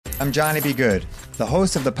I'm Johnny B. Good, the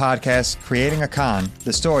host of the podcast Creating a Con,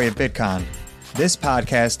 the story of Bitcoin. This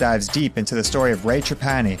podcast dives deep into the story of Ray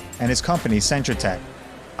Trapani and his company Centratech.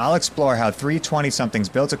 I'll explore how three 20-somethings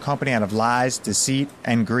built a company out of lies, deceit,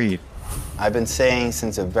 and greed. I've been saying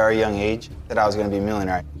since a very young age that I was going to be a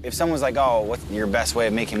millionaire. If someone's like, oh, what's your best way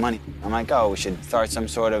of making money? I'm like, oh, we should start some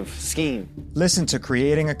sort of scheme. Listen to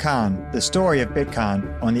Creating a Con, the story of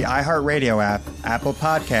Bitcoin on the iHeartRadio app, Apple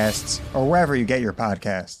Podcasts, or wherever you get your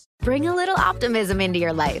podcasts. Bring a little optimism into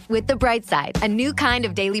your life with The Bright Side, a new kind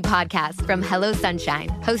of daily podcast from Hello Sunshine,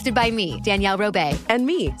 hosted by me, Danielle Robay. And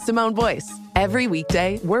me, Simone Boyce. Every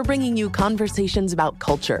weekday, we're bringing you conversations about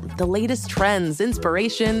culture, the latest trends,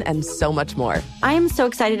 inspiration, and so much more. I am so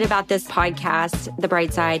excited about this podcast, The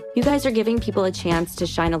Bright Side. You guys are giving people a chance to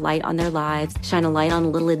shine a light on their lives, shine a light on a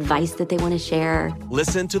little advice that they want to share.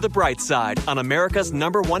 Listen to The Bright Side on America's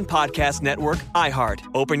 #1 podcast network, iHeart.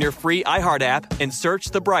 Open your free iHeart app and search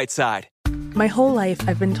The Bright Side. My whole life,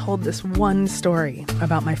 I've been told this one story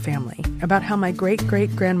about my family, about how my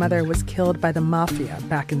great-great-grandmother was killed by the mafia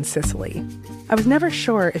back in Sicily. I was never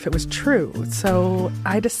sure if it was true, so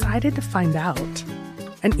I decided to find out.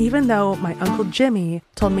 And even though my Uncle Jimmy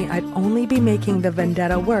told me I'd only be making the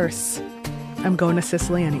vendetta worse, I'm going to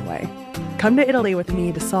Sicily anyway. Come to Italy with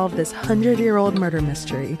me to solve this 100-year-old murder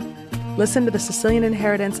mystery. Listen to The Sicilian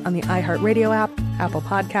Inheritance on the iHeartRadio app, Apple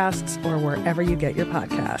Podcasts, or wherever you get your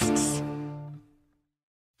podcasts.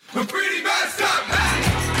 A pretty messed up man.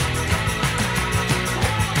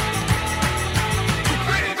 A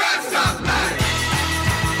pretty messed up man.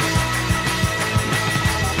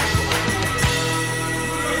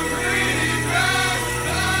 A pretty messed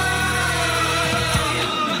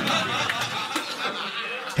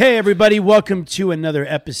up. Hey everybody, welcome to another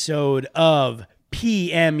episode of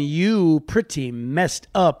PMU Pretty Messed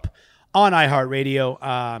Up on iHeartRadio.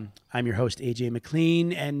 I'm your host, AJ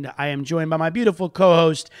McLean, and I am joined by my beautiful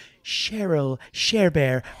co-host, Cheryl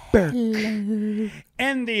Sharebear Burke. Hello.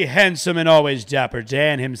 And the handsome and always dapper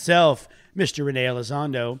Dan himself, Mr. Rene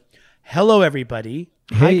Elizondo. Hello, everybody.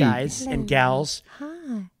 Hey. Hi, guys Hello. and gals.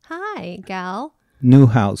 Hi, gal. New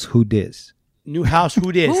house, who dis? New house,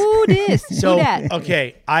 who dis? Who dis? So, Who dat?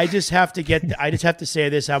 okay, I just have to say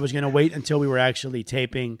this. I was going to wait until we were actually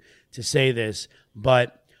taping to say this,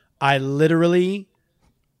 but I literally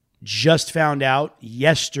just found out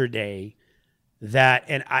yesterday that,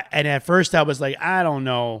 and at first I was like, I don't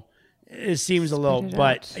know, it seems a little,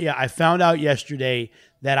 but yeah, I found out yesterday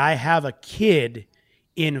that I have a kid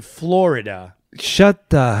in Florida.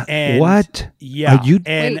 Shut the what? Yeah, are you?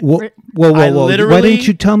 And whoa! Why didn't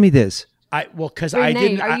you tell me this? Because I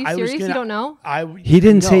didn't. Are you I serious? was gonna, You don't know? He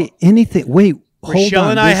didn't say anything. Wait, hold Rochelle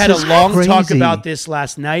on. and I This had a is long talk crazy. about this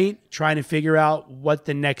last night, trying to figure out what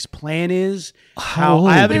the next plan is. How old?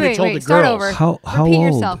 I haven't even told the Start girls. over. How Repeat old?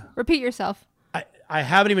 yourself. Repeat yourself. I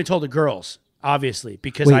haven't even told the girls, obviously,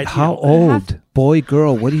 because Wait, how old? Boy,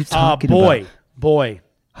 girl? What are you talking about? Boy.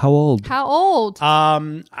 How old? How old?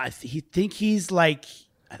 I think he's like,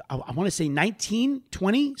 I want to say 19,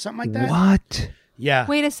 20, something like that. What? Yeah.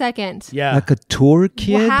 Wait a second. Yeah. Like a tour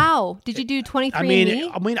kid? Well, how? Did you do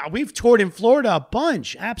 23andMe? I mean, we've toured in Florida a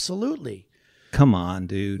bunch. Absolutely. Come on,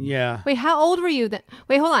 dude. Yeah. Wait, how old were you then?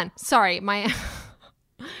 Wait, hold on. Sorry, my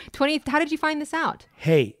 20. How did you find this out?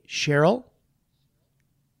 Hey, Cheryl.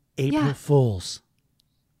 April Fools.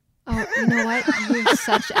 Oh, you know what? You're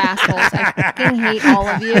such assholes. I fucking hate all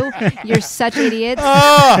of you. You're such idiots.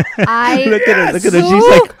 Oh, Look at her. She's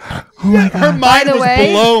like, oh my God. Her mind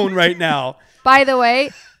is blown right now. By the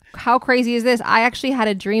way, how crazy is this? I actually had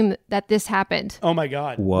a dream that this happened. Oh my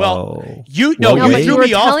God. Whoa. Well, you but threw you were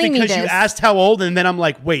me off telling me because you this. asked how old, and then I'm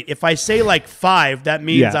like, wait, if I say like 5, that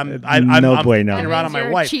means Yeah, I'm no I'm bueno. fucking around That on my means you're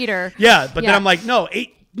a wife. cheater. Yeah, but then Yeah. I'm like, no,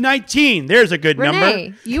 19. There's a good Renee,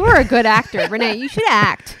 number. you were a good actor. Renee, you should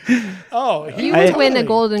act. Oh, You would win a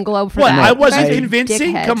Golden Globe for What? that. I You wasn't guys are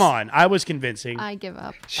convincing. dickheads. Come on, I was convincing. I give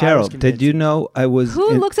up. Cheryl, did you know I was...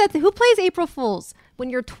 Who plays April Fools when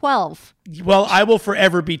you're 12? Well, I will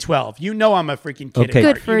forever be 12. You know I'm a freaking kid. Okay. at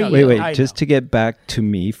heart. Good for know you. that. I Wait, just know. to get back to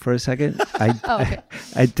me for a second.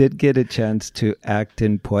 I did get a chance to act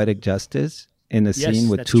in Poetic Justice in a scene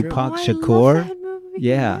with that's true. Tupac Oh, I Shakur. love that movie.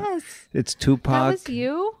 Yeah. Yes. It's Tupac. That was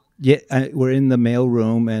you? Yeah, we're in the mail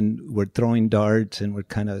room and we're throwing darts and we're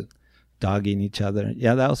kind of dogging each other.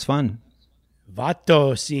 Yeah, that was fun.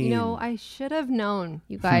 Vato scene. You know, I should have known,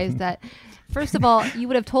 you guys, that first of all, you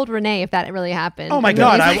would have told Renee if that really happened. Oh my And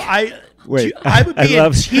God, Renee's Wait, I would be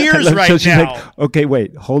in tears right so she's now. like, okay,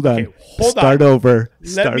 wait, hold on. Okay, hold Start on. over. Let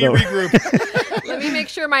Start me over. like, regroup. let me make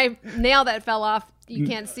sure my nail that fell off, you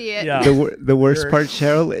can't see it. Yeah. The worst Sure. part,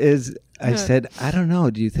 Cheryl, is I said, I don't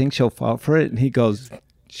know. Do you think she'll fall for it? And he goes,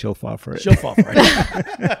 she'll fall for it. She'll fall for it.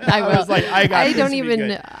 I was like, I don't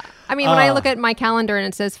even. I mean, when I look at my calendar and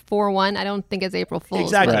it says 4/1, I don't think it's April Fool's.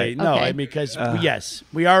 Exactly. Right. No, okay. because yes,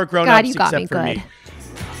 we are grown God, ups you got except me for good. me.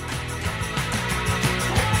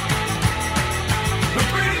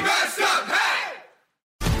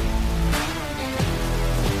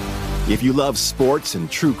 If you love sports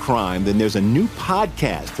and true crime, then there's a new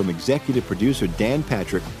podcast from executive producer Dan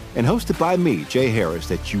Patrick and hosted by me, Jay Harris,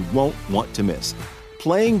 that you won't want to miss.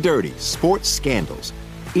 Playing Dirty: Sports Scandals.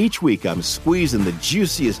 Each week, I'm squeezing the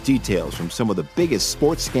juiciest details from some of the biggest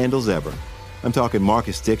sports scandals ever. I'm talking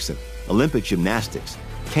Marcus Dixon, Olympic gymnastics,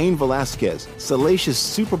 Cain Velasquez, salacious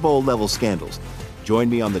Super Bowl-level scandals. Join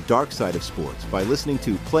me on the dark side of sports by listening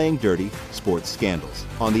to Playing Dirty: Sports Scandals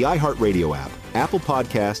on the iHeartRadio app, Apple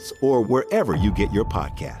Podcasts, or wherever you get your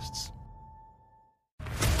podcasts.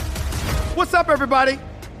 What's up, everybody?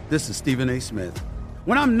 This is Stephen A. Smith.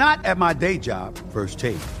 When I'm not at my day job, First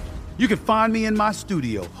Take, you can find me in my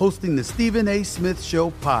studio hosting the Stephen A. Smith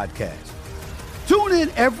Show podcast. Tune in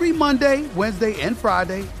every Monday, Wednesday, and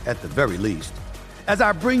Friday, at the very least, as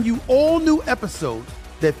I bring you all new episodes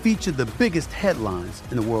that feature the biggest headlines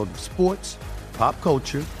in the world of sports, pop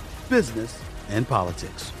culture, business, and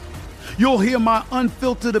politics. You'll hear my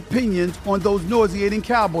unfiltered opinions on those nauseating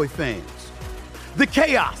Cowboy fans, the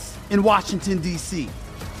chaos in Washington, D.C.,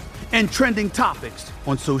 and trending topics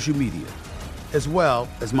on social media, as well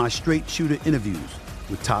as my straight shooter interviews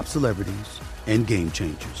with top celebrities and game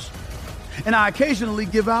changers. And I occasionally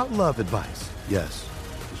give out love advice. Yes,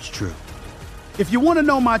 it's true. If you want to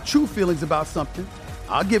know my true feelings about something,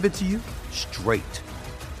 I'll give it to you straight.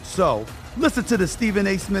 So listen to the Stephen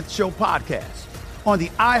A. Smith Show podcast on the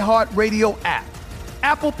iHeartRadio app,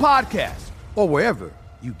 Apple Podcasts, or wherever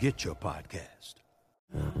you get your podcast.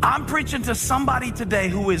 I'm preaching to somebody today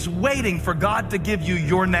who is waiting for God to give you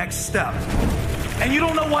your next step. And you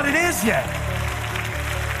don't know what it is yet.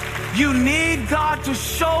 You need God to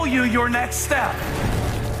show you your next step.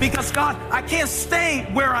 Because God, I can't stay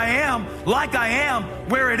where I am, like I am,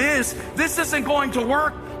 where it is. This isn't going to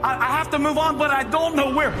work. I have to move on, but I don't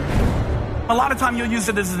know where. A lot of time you'll use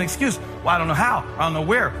it as an excuse. Well, I don't know how. I don't know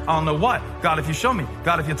where. I don't know what. God, if you show me.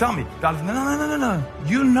 God, if you tell me. God, if... No.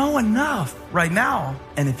 You know enough right now.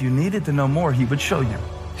 And if you needed to know more, he would show you.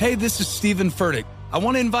 Hey, this is Stephen Furtick. I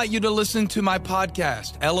want to invite you to listen to my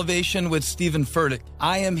podcast, Elevation with Stephen Furtick.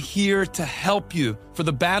 I am here to help you for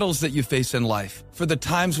the battles that you face in life, for the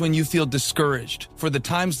times when you feel discouraged, for the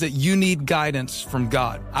times that you need guidance from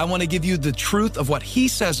God. I want to give you the truth of what he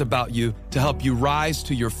says about you to help you rise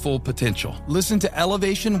to your full potential. Listen to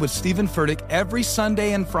Elevation with Stephen Furtick every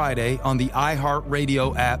Sunday and Friday on the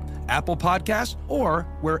iHeartRadio app, Apple Podcasts, or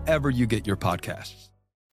wherever you get your podcasts.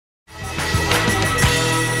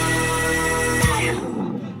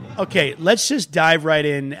 Okay, let's just dive right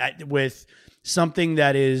in with something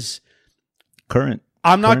that is current.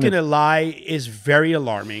 I'm not going to lie, is very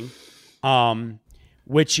alarming,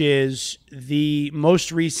 which is the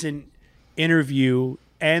most recent interview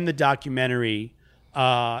and the documentary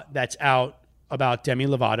that's out about Demi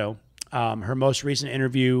Lovato. Her most recent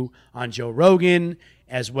interview on Joe Rogan,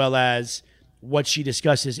 as well as what she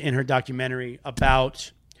discusses in her documentary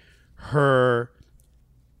about her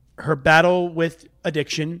battle with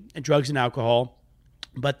addiction and drugs and alcohol,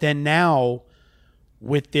 but then now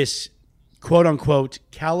with this quote unquote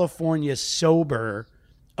California sober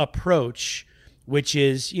approach, which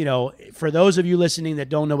is, you know, for those of you listening that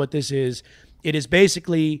don't know what this is, it is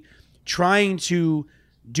basically trying to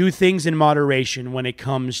do things in moderation when it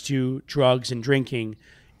comes to drugs and drinking.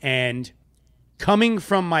 And coming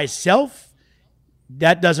from myself,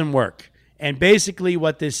 that doesn't work. And basically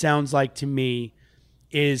what this sounds like to me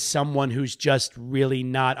is someone who's just really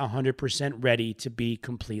not 100% ready to be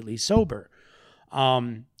completely sober. I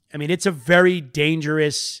mean, it's a very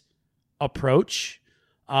dangerous approach.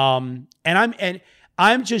 And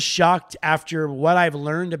I'm just shocked after what I've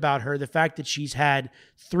learned about her, the fact that she's had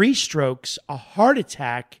 3 strokes, a heart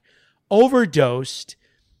attack, overdosed,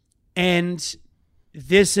 and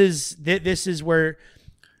this is where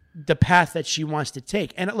the path that she wants to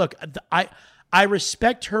take. And look, I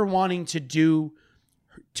respect her wanting to do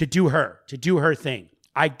her thing.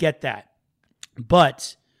 I get that.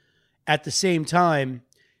 But at the same time,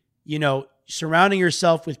 you know, surrounding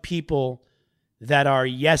yourself with people that are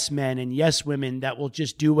yes men and yes women that will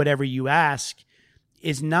just do whatever you ask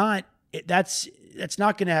is not, that's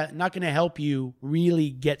not gonna help you really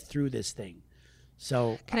get through this thing.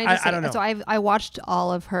 So can I just say, don't know. So I watched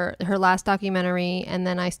all of her last documentary, and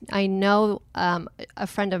then I know a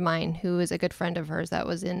friend of mine who is a good friend of hers that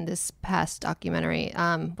was in this past documentary.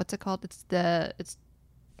 What's it called?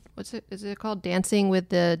 is it called? Dancing with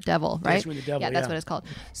the Devil, right? Dancing with the Devil, yeah, that's yeah. what it's called.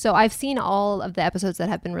 So I've seen all of the episodes that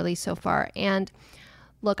have been released so far, and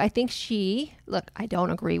look, I think I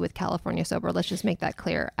don't agree with California Sober. Let's just make that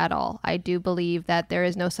clear at all. I do believe that there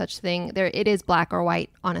is no such thing. It is black or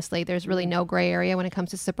white, honestly. There's really no gray area when it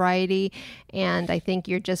comes to sobriety. And I think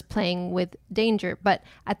you're just playing with danger. But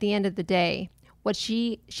at the end of the day, what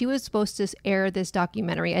she was supposed to air this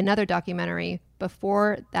documentary, another documentary,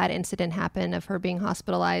 before that incident happened of her being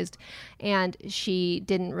hospitalized, and she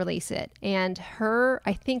didn't release it. And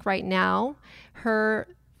I think right now, her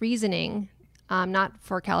reasoning, not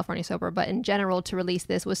for California Sober, but in general to release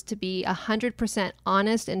this, was to be 100%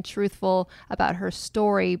 honest and truthful about her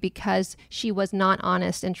story, because she was not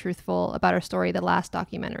honest and truthful about her story the last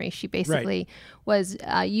documentary. She basically was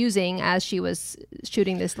using, as she was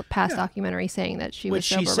shooting this past documentary, saying that she was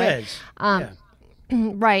sober. Which she says.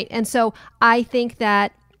 Right. And so I think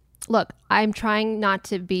that, look, I'm trying not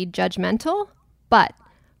to be judgmental, but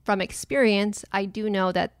from experience, I do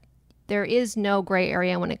know that there is no gray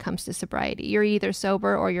area when it comes to sobriety. You're either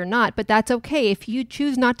sober or you're not, but that's okay. If you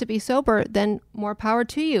choose not to be sober, then more power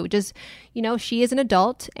to you. Just, she is an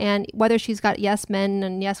adult, and whether she's got yes men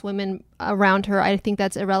and yes women around her, I think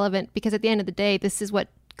that's irrelevant, because at the end of the day, this is what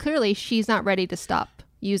clearly she's not ready to stop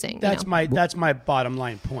using. That's my bottom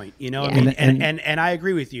line point, Yeah. I mean, and I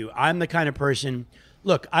agree with you. I'm the kind of person,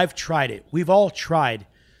 look, I've tried it. We've all tried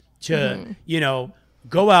to,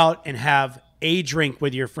 go out and have a drink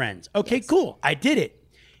with your friends. Okay, cool. I did it.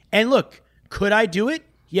 And look, could I do it?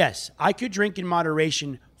 Yes. I could drink in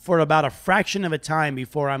moderation for about a fraction of a time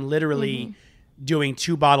before I'm literally doing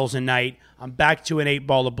 2 bottles a night. I'm back to an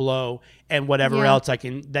 8-ball a blow and whatever else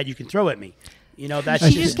that you can throw at me. That's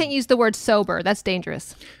you just can't use the word sober. That's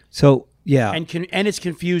dangerous. So, yeah. And it's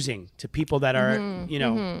confusing to people that are,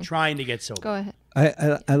 trying to get sober. Go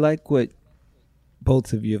ahead. I like what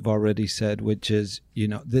both of you have already said, which is,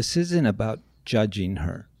 this isn't about judging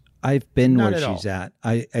her. I've been where she's at.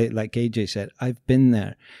 I like AJ said, I've been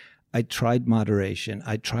there. I tried moderation.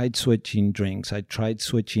 I tried switching drinks. I tried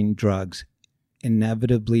switching drugs.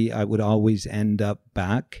 Inevitably, I would always end up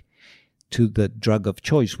back to the drug of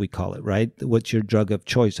choice, we call it, right? What's your drug of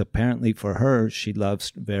choice? Apparently for her, she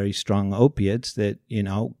loves very strong opiates that,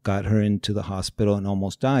 got her into the hospital and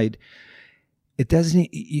almost died. It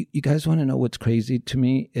doesn't, you guys want to know what's crazy to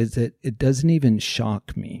me is that it doesn't even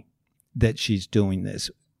shock me that she's doing this.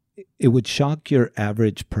 It would shock your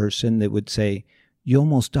average person that would say, you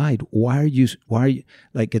almost died. Why are you,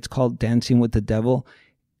 like, it's called dancing with the devil.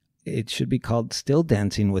 It should be called still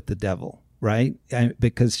dancing with the devil, right?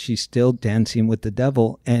 Because she's still dancing with the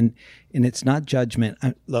devil. And it's not judgment.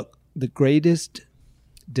 Look, the greatest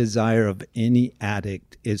desire of any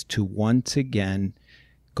addict is to once again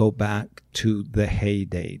go back to the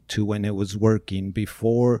heyday, to when it was working,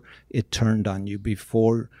 before it turned on you,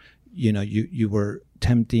 before you were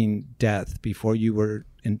tempting death, before you were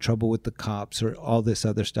in trouble with the cops or all this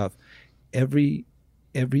other stuff. Every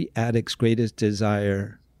addict's greatest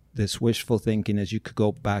desire, this wishful thinking, is you could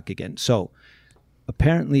go back again. So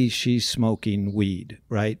apparently she's smoking weed,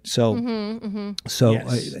 right? So,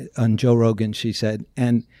 on Joe Rogan, she said,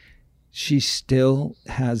 and she still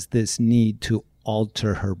has this need to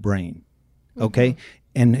alter her brain. Okay.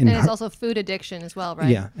 And it's also food addiction as well, right?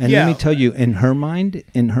 Yeah. And let me tell you, in her mind,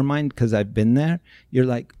 because I've been there, you're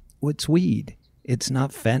like, what's weed? It's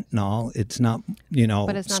not fentanyl. It's not,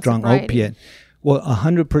 strong opiate. Well,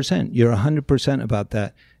 100%. You're 100% about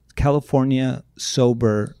that. California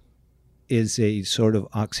sober is a sort of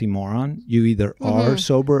oxymoron. You either are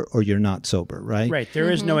sober or you're not sober, right? Right.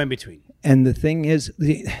 There is no in between. And the thing is,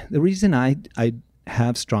 the reason I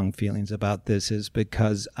have strong feelings about this is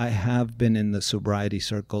because I have been in the sobriety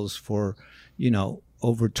circles for,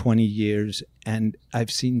 over 20 years, and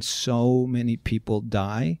I've seen so many people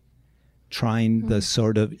die trying the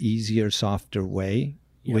sort of easier, softer way,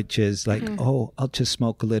 which is like, oh, I'll just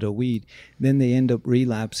smoke a little weed. Then they end up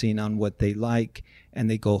relapsing on what they like, and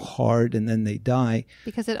they go hard, and then they die.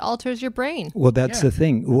 Because it alters your brain. Well, that's the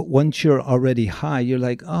thing. Once you're already high, you're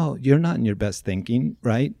like, oh, you're not in your best thinking,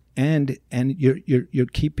 right? And you're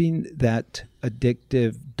keeping that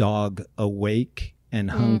addictive dog awake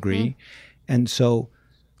and hungry. And so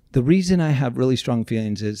the reason I have really strong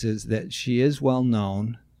feelings is that she is well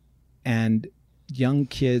known, and young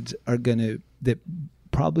kids that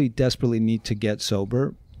probably desperately need to get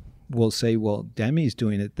sober will say, well, Demi's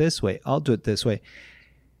doing it this way, I'll do it this way.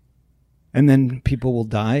 And then people will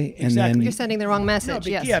die. And then you're sending the wrong message.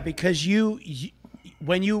 No, yeah, because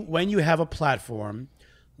when you have a platform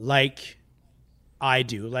like I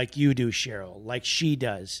do, like you do, Cheryl, like she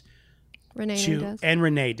does, Renee does. And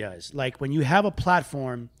Renee does. Like when you have a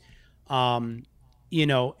platform you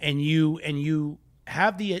know, and you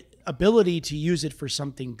have the ability to use it for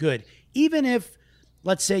something good, even if,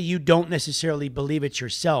 let's say, you don't necessarily believe it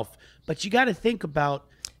yourself, but you got to think about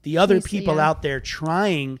the other people out there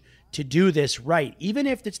trying to do this right, even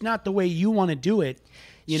if it's not the way you want to do it.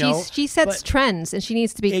 You know, she sets trends, and she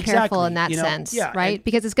needs to be careful in that sense, right?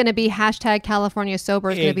 Because it's going to be hashtag California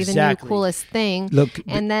sober is going to be the new coolest thing. Look,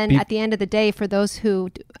 and then at the end of the day, for those who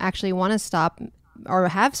actually want to stop or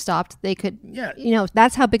have stopped, they could, you know,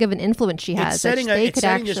 that's how big of an influence she has. It's setting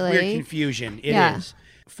this weird confusion. It is.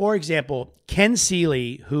 For example, Ken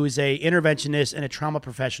Seeley, who's a interventionist and a trauma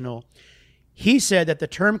professional, he said that the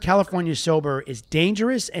term California sober is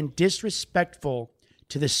dangerous and disrespectful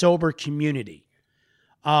to the sober community.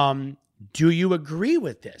 Do you agree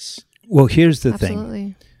with this? Well, here's the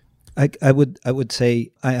thing. I would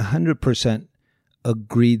say I 100%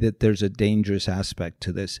 agree that there's a dangerous aspect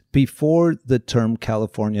to this. Before the term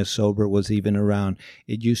California sober was even around,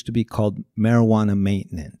 it used to be called marijuana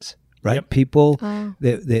maintenance, right? Yep. People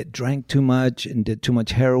that drank too much and did too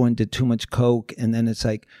much heroin, did too much coke, and then it's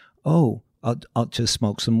like, oh, I'll just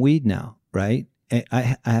smoke some weed now, right? And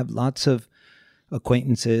I have lots of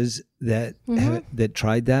acquaintances that that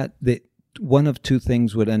tried that. That one of two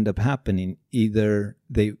things would end up happening: either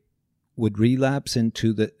they would relapse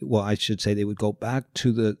into they would go back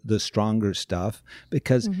to the stronger stuff,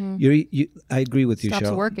 because I agree with you, Stops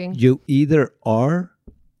Cheryl. Working. You either are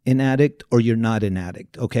an addict or you're not an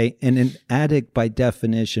addict, okay? And an addict by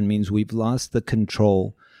definition means we've lost the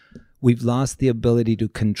control. We've lost the ability to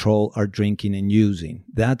control our drinking and using.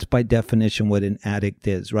 That's by definition what an addict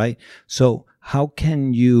is, right? So how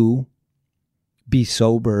can you be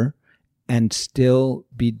sober and still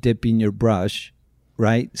be dipping your brush,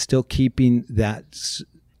 right? Still keeping that.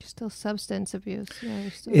 Still substance abuse. Yeah,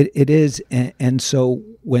 it is. And so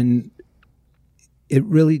when it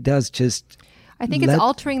really does just. I think it's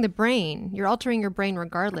altering the brain. You're altering your brain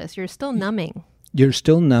regardless. You're still numbing. You're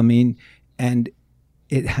still numbing, and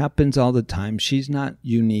it happens all the time. She's not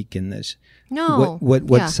unique in this. No.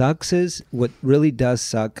 What sucks is, what really does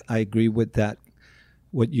suck, I agree with that,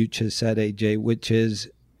 what you just said, AJ, which is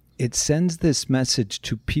it sends this message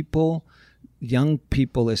to people, young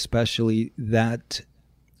people especially, that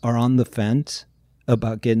are on the fence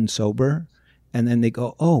about getting sober. And then they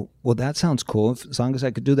go, oh, well, that sounds cool. As long as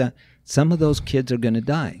I could do that. Some of those kids are going to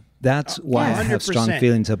die. That's why I have strong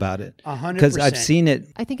feelings about it. 100%. Because I've seen it.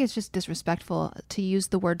 I think it's just disrespectful to use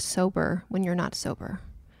the word sober when you're not sober.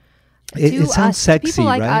 It sounds sexy, people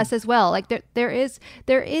like right? us as well. Like there is,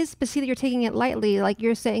 but see, you're taking it lightly. Like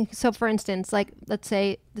you're saying, so for instance, like let's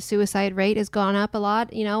say the suicide rate has gone up a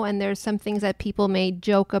lot, you know, and there's some things that people may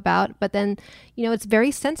joke about, but then, you know, it's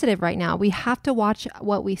very sensitive right now. We have to watch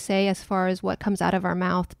what we say as far as what comes out of our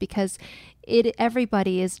mouth, because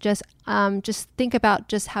everybody is just think about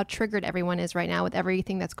just how triggered everyone is right now with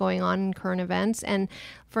everything that's going on in current events. And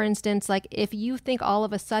for instance, like if you think all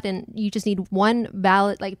of a sudden you just need one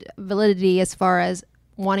validity as far as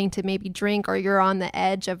wanting to maybe drink, or you're on the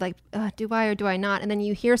edge of like, do I or do I not? And then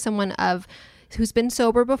you hear someone who's been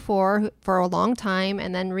sober before for a long time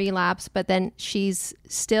and then relapse, but then she's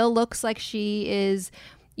still looks like she is,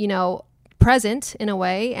 you know, present in a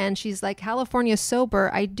way, and she's like California sober.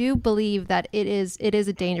 I do believe that it is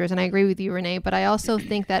a dangerous, and I agree with you, Renee, but I also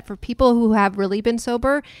think that for people who have really been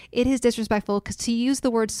sober, it is disrespectful, because to use the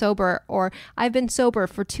word sober, or I've been sober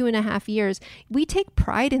for 2.5 years, we take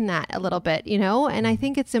pride in that a little bit, you know, and I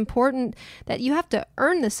think it's important that you have to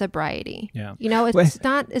earn the sobriety. Yeah. You know,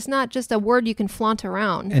 it's not just a word you can flaunt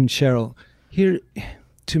around. And Cheryl, here,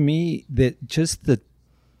 to me, that just the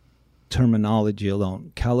terminology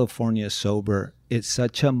alone, California sober, is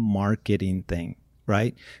such a marketing thing,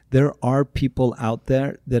 right? There are people out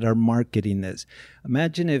there that are marketing this.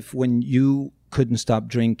 Imagine if when you couldn't stop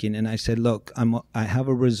drinking and I said, look, I have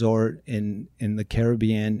a resort in the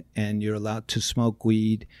Caribbean and you're allowed to smoke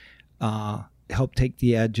weed, help take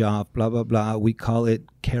the edge off, blah, blah, blah. We call it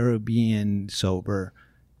Caribbean sober.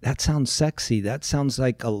 That sounds sexy. That sounds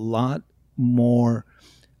like a lot more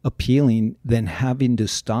appealing than having to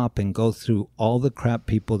stop and go through all the crap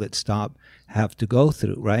people that stop have to go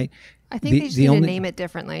through, right? I think they just need to name it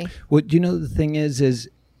differently. What, you know, the thing is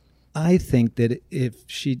I think that if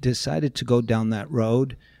she decided to go down that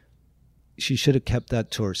road, she should have kept that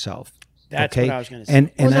to herself. That's what I was going to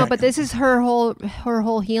say. But this is her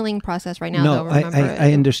whole healing process right now. No, though, remember?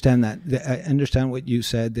 I understand that. I understand what you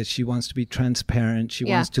said, that she wants to be transparent. She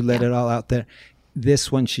wants to let it all out there.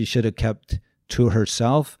 This one she should have kept to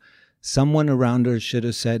herself. Someone around her should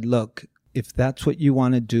have said, look, if that's what you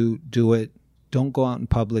want to do, do it. Don't go out in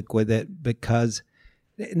public with it, because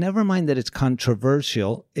never mind that it's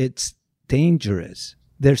controversial. It's dangerous.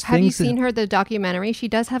 There's Have you things seen her, the documentary? She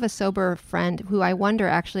does have a sober friend who I wonder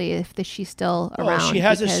actually if she's still around. Well, she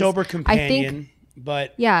has a because sober companion, I think,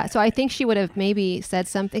 but... Yeah, so I think she would have maybe said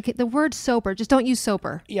something. The word sober, just don't use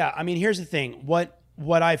sober. Yeah, I mean, here's the thing.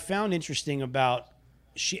 What I found interesting about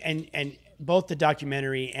she and both the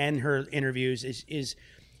documentary and her interviews is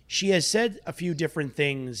she has said a few different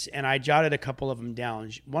things, and I jotted a couple of them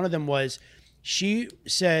down. One of them was she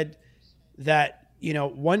said that, you know,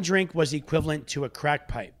 one drink was equivalent to a crack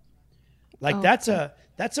pipe. Like that's a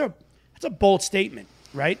bold statement,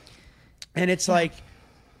 right? And it's like,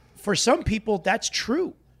 for some people, that's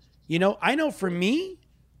true. You know, I know for me,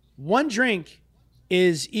 one drink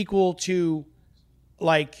is equal to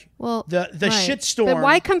like the right. Shitstorm. But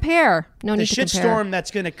why compare? No need to compare. The shitstorm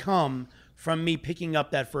that's going to come from me picking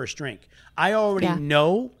up that first drink. I already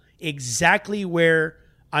know exactly where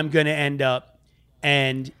I'm going to end up.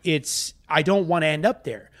 And I don't want to end up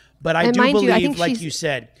there. But I do believe, like you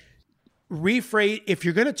said, rephrase, if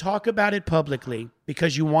you're going to talk about it publicly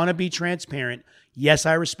because you want to be transparent, yes,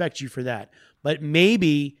 I respect you for that. But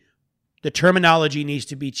maybe the terminology needs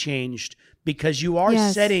to be changed because you are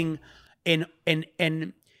setting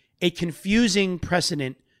a confusing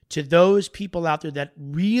precedent to those people out there that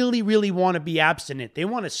really, really want to be abstinent. They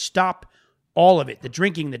want to stop all of it, the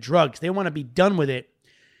drinking, the drugs. They want to be done with it.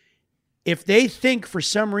 If they think for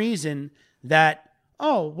some reason that,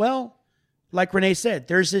 oh, well, like Renee said,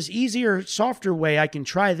 there's this easier, softer way I can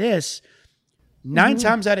try this, 9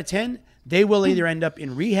 times out of 10, they will either end up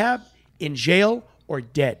in rehab, in jail, or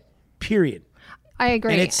dead, period. I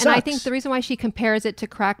agree. And I think the reason why she compares it to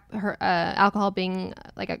her alcohol being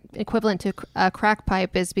like equivalent to a crack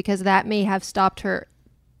pipe is because that may have stopped her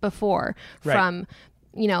before from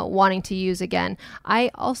wanting to use again.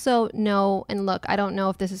 I also know, and look, I don't know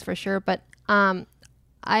if this is for sure, but I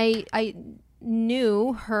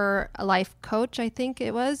knew her life coach, I think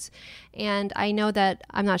it was, and I know that,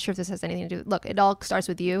 I'm not sure if this has anything to do, look, it all starts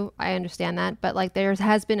with you, I understand that, but like there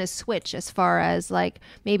has been a switch as far as like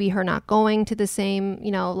maybe her not going to the same,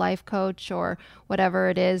 life coach or whatever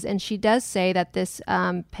it is, and she does say that this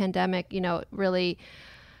pandemic, really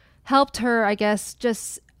helped her, I guess,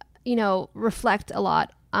 just reflect a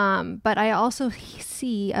lot. But I also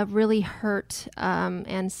see a really hurt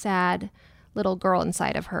and sad little girl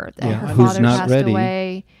inside of her. Her father passed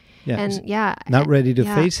away. Yeah, and not ready to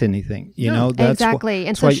face anything. That's exactly.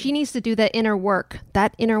 And so she needs to do that inner work.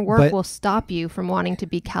 That inner work will stop you from wanting to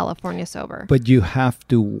be California sober. But you have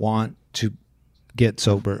to want to get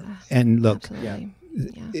sober. And look, and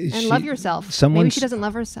love yourself. Maybe she doesn't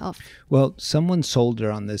love herself. Well, someone sold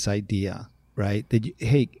her on this idea, right? That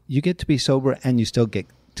you get to be sober and you still get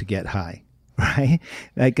to get high, right?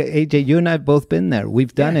 Like AJ, you and I have both been there.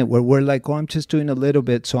 We've done it where we're like, oh, I'm just doing a little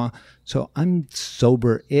bit, so I'm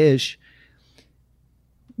sober-ish.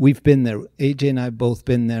 We've been there. AJ and I have both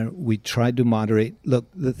been there. We tried to moderate. Look,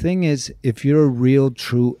 the thing is, if you're a real,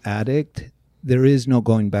 true addict, there is no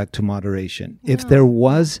going back to moderation.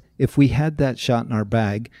 No. If we had that shot in our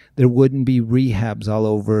bag, there wouldn't be rehabs all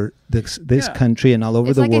over this country and all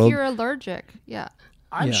over the world. It's like if you're allergic. Yeah.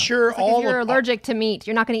 I'm sure if you're allergic to meat,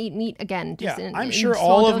 you're not going to eat meat again. I'm sure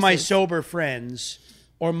all of my sober friends,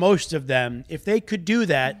 or most of them, if they could do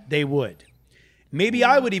that, they would. Maybe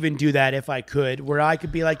I would even do that if I could, where I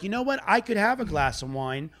could be like, you know what? I could have a glass of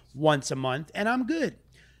wine once a month and I'm good.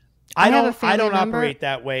 I don't operate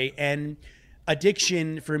that way. And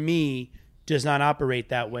addiction for me does not operate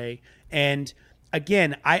that way. And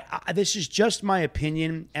again, I this is just my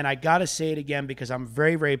opinion, and I got to say it again because I'm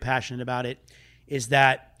very, very passionate about it, is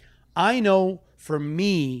that I know for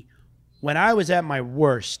me, when I was at my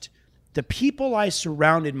worst, the people I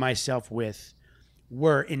surrounded myself with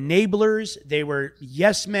were enablers. They were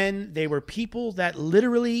yes men. They were people that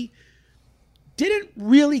literally didn't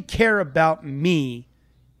really care about me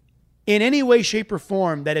in any way, shape, or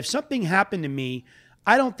form, that if something happened to me,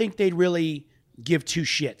 I don't think they'd really give two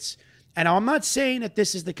shits. And I'm not saying that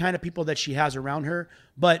this is the kind of people that she has around her,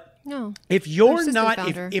 but if you're not,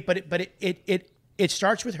 it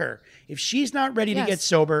starts with her. If she's not ready to get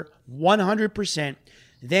sober 100%,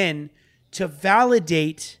 then to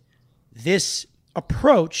validate this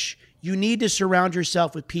approach, you need to surround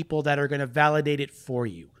yourself with people that are going to validate it for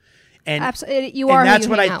you. And absolutely, and that's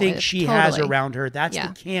what I think she has around her. That's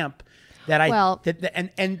the camp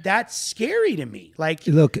that and that's scary to me. Like,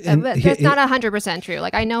 look, that's not 100% true.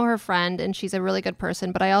 Like, I know her friend and she's a really good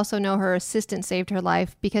person, but I also know her assistant saved her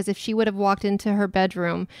life, because if she would have walked into her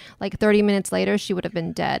bedroom like 30 minutes later, she would have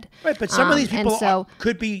been dead. Right, but some of these people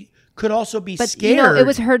could could also be but, scared. You know,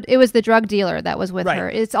 it was the drug dealer that was with Right. her.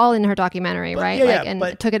 It's all in her documentary, But- right? yeah, and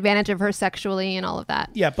but- took advantage of her sexually and all of that.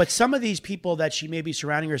 Yeah, but some of these people that she may be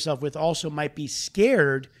surrounding herself with also might be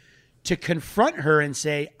scared to confront her and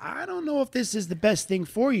say, I don't know if this is the best thing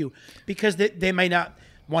for you, because they may not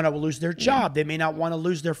want to lose their job. They may not want to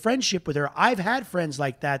lose their friendship with her. I've had friends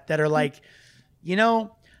like that are like, you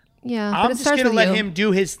know, I'm just going to let him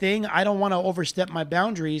do his thing. I don't want to overstep my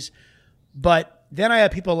boundaries. But then I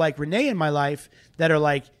have people like Renee in my life that are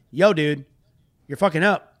like, yo, dude, you're fucking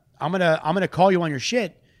up. I'm gonna call you on your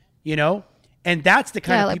shit, you know? And that's the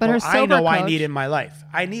kind of people I know I need in my life.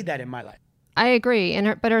 I need that in my life. I agree.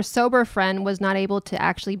 But her sober friend was not able to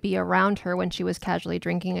actually be around her when she was casually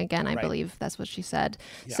drinking again. I believe that's what she said.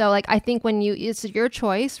 Yeah. So like, I think it's your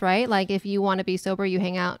choice, right? Like if you want to be sober, you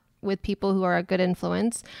hang out with people who are a good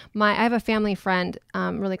influence. I have a family friend,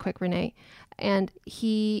 really quick, Renee, and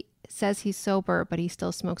he says he's sober, but he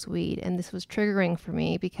still smokes weed. And this was triggering for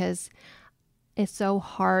me because it's so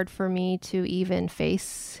hard for me to even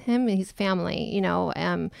face him. He's family, you know,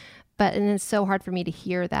 and it's so hard for me to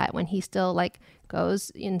hear that when he still like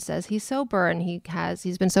goes and says he's sober and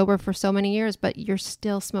he's been sober for so many years, but you're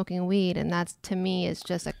still smoking weed. And that's, to me, is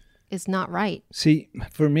just is not right. See,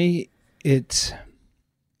 for me,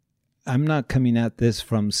 I'm not coming at this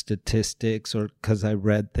from statistics or because I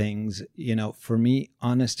read things. You know, for me,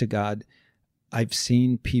 honest to God, I've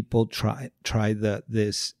seen people try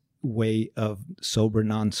this way of sober,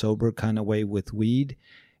 non-sober kind of way with weed,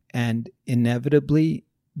 and inevitably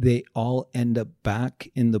they all end up back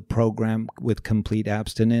in the program with complete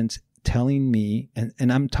abstinence, telling me,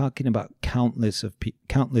 and I'm talking about countless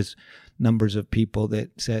numbers of people that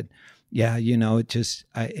said, yeah, you know,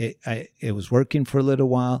 it was working for a little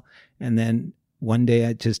while. And then one day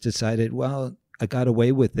I just decided, well, I got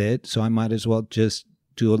away with it, so I might as well just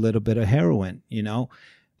do a little bit of heroin, you know?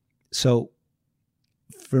 So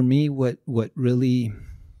for me, what really,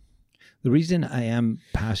 the reason I am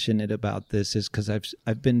passionate about this is because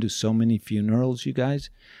I've been to so many funerals, you guys.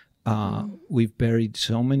 We've buried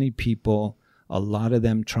so many people, a lot of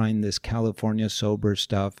them trying this California sober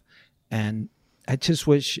stuff. And I just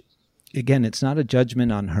wish, again, it's not a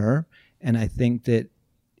judgment on her. And I think that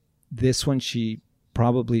this one, she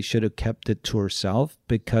probably should have kept it to herself,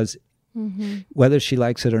 because whether she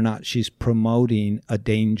likes it or not, she's promoting a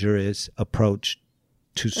dangerous approach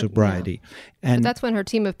to sobriety. Yeah. And but that's when her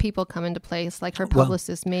team of people come into place. Like her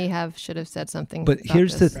publicist should have said something. But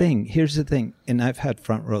here's the thing. And I've had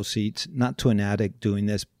front row seats, not to an addict doing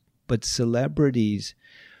this, but celebrities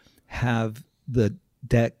have the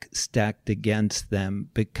deck stacked against them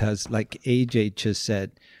because, like AJ just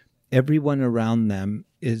said, everyone around them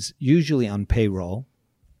is usually on payroll,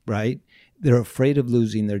 right? They're afraid of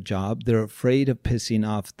losing their job. They're afraid of pissing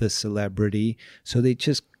off the celebrity. So they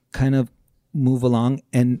just kind of move along.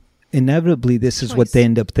 And inevitably, this is what they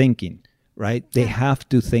end up thinking, right? They have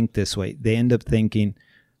to think this way. They end up thinking,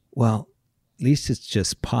 well, at least it's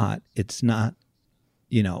just pot. It's not,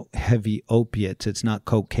 you know, heavy opiates. It's not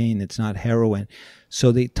cocaine. It's not heroin.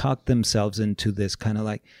 So they talk themselves into this kind of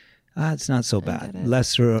like, it's not so bad.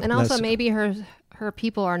 Maybe her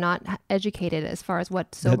people are not educated as far as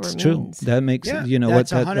what sober means. That's true. That makes, you know,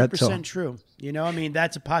 that's 100% true. You know, I mean,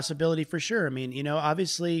 that's a possibility for sure. I mean, you know,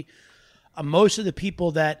 obviously most of the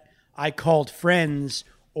people that I called friends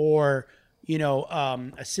or, you know,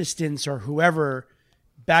 assistants or whoever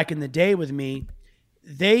back in the day with me,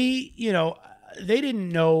 they didn't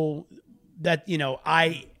know that, you know,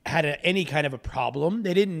 I had any kind of a problem.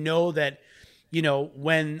 They didn't know that, you know,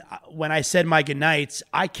 when I said my goodnights,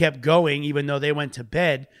 I kept going even though they went to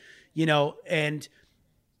bed, you know,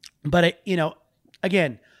 but you know,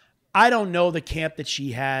 again, I don't know the camp that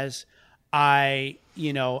she has. I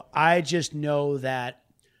just know that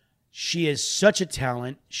she is such a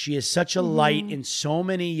talent. She is such a light in so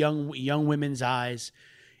many young women's eyes,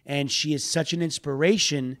 and she is such an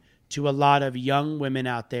inspiration to a lot of young women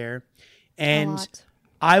out there. And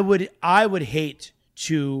I would hate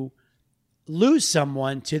to lose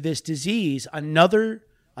someone to this disease, another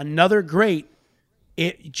great,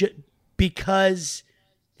 because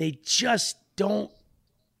they just don't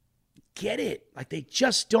get it. Like they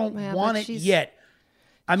just don't want it yet.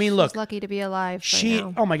 I mean, look, she's lucky to be alive.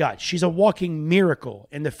 Oh my God, she's a walking miracle.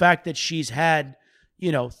 And the fact that she's had,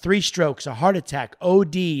 you know, 3 strokes, a heart attack,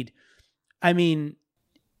 OD'd. I mean,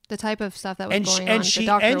 the type of stuff that was going on.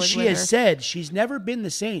 She has said she's never been the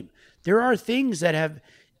same. There are things that have.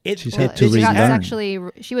 She's had to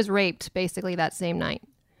relearn. She was raped basically that same night.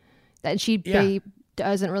 That she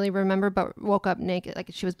doesn't really remember, but woke up naked, like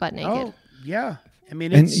she was butt naked. Oh yeah, I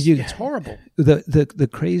mean it's horrible. The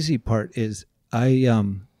crazy part is I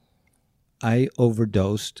I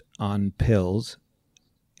overdosed on pills,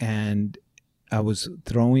 and I was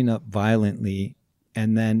throwing up violently,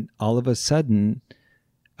 and then all of a sudden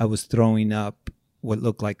I was throwing up what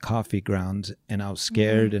looked like coffee grounds, and I was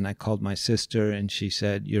scared, and I called my sister, and she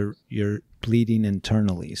said, you're bleeding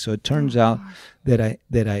internally. So it turns out that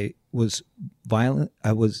I was violent.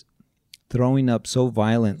 I was throwing up so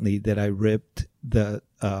violently that I ripped the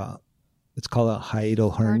it's called a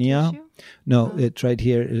hiatal hernia. No, it's right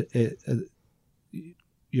here.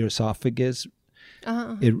 Your esophagus.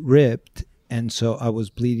 It ripped, and so I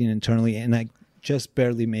was bleeding internally, and I just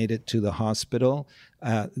barely made it to the hospital.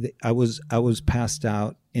 I was passed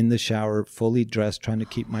out in the shower, fully dressed, trying to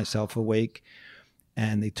keep myself awake,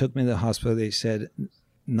 and they took me to the hospital. They said,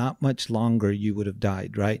 not much longer, you would have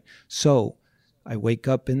died, right? So I wake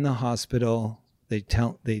up in the hospital. They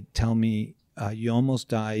tell me, you almost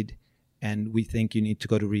died, and we think you need to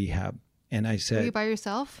go to rehab. And I said, were you by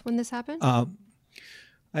yourself when this happened?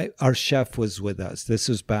 Our chef was with us. This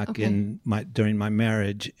was back during my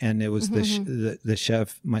marriage, and it was the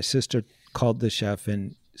chef. My sister called the chef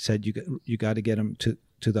and said, you got to get him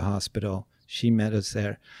to the hospital. She met us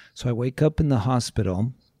there. So I wake up in the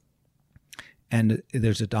hospital, and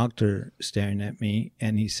there's a doctor staring at me,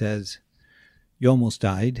 and he says, you almost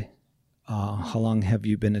died. How long have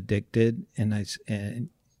you been addicted? And I said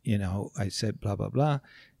blah blah blah,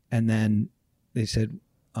 and then they said,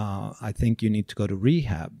 I think you need to go to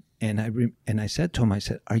rehab. And I said to him, I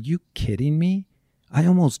said, are you kidding me? I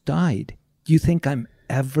almost died. Do you think I'm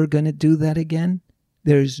ever going to do that again?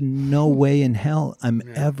 There's no way in hell I'm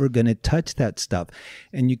ever going to touch that stuff.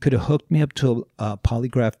 And you could have hooked me up to a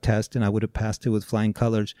polygraph test, and I would have passed it with flying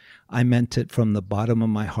colors. I meant it from the bottom of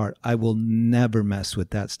my heart. I will never mess with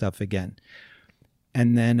that stuff again.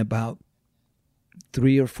 And then about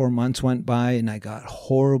 3 or 4 months went by, and I got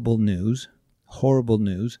horrible news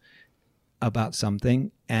about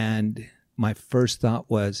something. And my first thought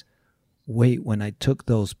was, wait, when I took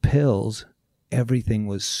those pills, everything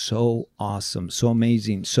was so awesome, so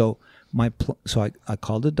amazing. So I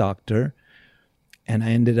called a doctor, and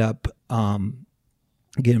I ended up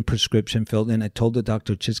getting a prescription filled. And I told the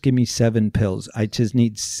doctor, just give me 7 pills. I just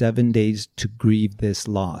need 7 days to grieve this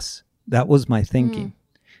loss. That was my thinking.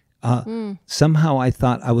 Somehow I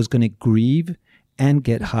thought I was going to grieve and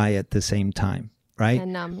get high at the same time, right?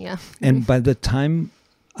 And numb, yeah. And by the time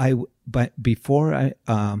not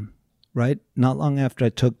long after I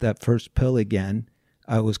took that first pill again,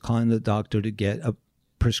 I was calling the doctor to get a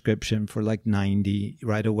prescription for like 90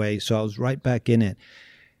 right away. So I was right back in it.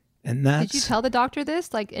 And did you tell the doctor this?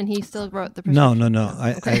 And he still wrote the prescription? No.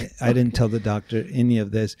 I didn't tell the doctor any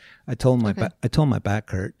of this. I told him my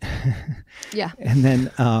back hurt. Yeah. And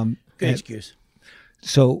then good excuse.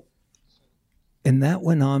 So, and that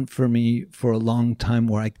went on for me for a long time,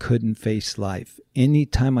 where I couldn't face life.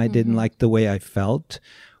 Anytime I didn't like the way I felt,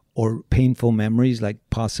 or painful memories, like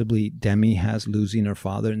possibly Demi has, losing her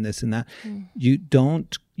father and this and that,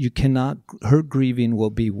 her grieving will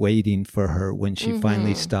be waiting for her when she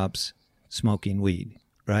finally stops smoking weed,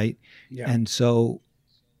 right? Yeah. And so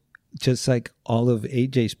just like all of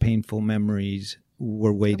AJ's painful memories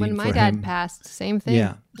were waiting for him. When my dad passed, same thing.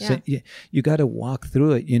 Yeah. So, you got to walk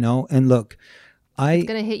through it, and look, it's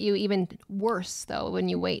going to hit you even worse, though, when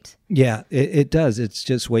you wait. Yeah, it does. It's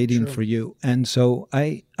just waiting for you. And so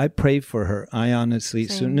I pray for her. I honestly,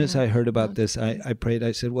 as soon as I heard about this, I prayed.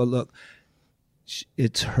 I said, well, look,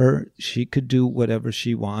 it's her. She could do whatever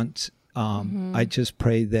she wants. I just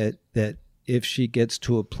pray that if she gets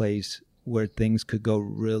to a place where things could go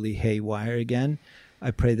really haywire again,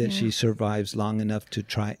 I pray that she survives long enough to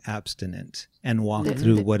try abstinence and walk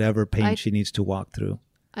through whatever pain she needs to walk through.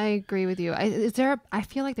 I agree with you. I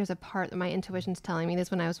feel like there's a part that my intuition's telling me this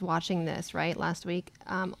when I was watching this, right, last week.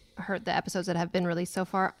 Heard the episodes that have been released so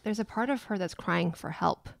far. There's a part of her that's crying for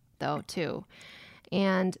help, though, too.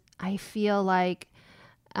 And I feel like,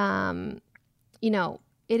 it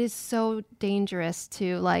is so dangerous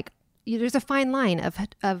to, there's a fine line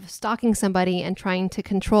of stalking somebody and trying to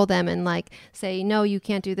control them and say, no, you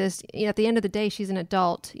can't do this. At the end of the day, she's an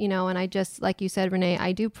adult, and I just, like you said, Renee,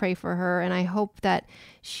 I do pray for her, and I hope that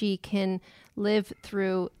she can live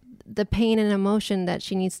through the pain and emotion that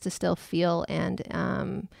she needs to still feel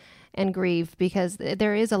and grieve, because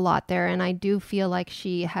there is a lot there. And I do feel like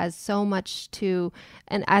she has so much to,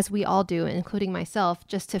 and as we all do, including myself,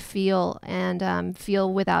 just to feel and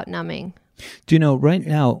feel without numbing. Do you know, right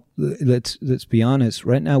now, let's be honest,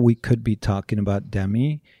 right now we could be talking about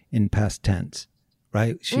Demi in past tense,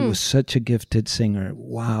 right? She was such a gifted singer.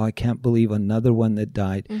 Wow, I can't believe another one that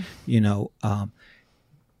died,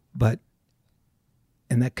 but,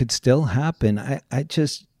 and that could still happen. I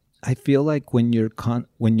just, I feel like when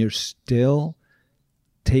you're still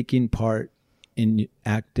taking part in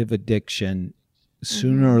active addiction,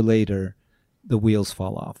 sooner or later, the wheels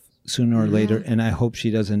fall off. Sooner or later, and I hope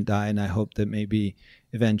she doesn't die, and I hope that maybe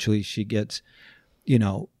eventually she gets,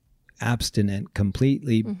 abstinent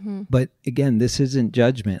completely. But again, this isn't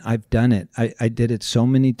judgment. I've done it. I did it so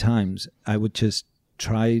many times. I would just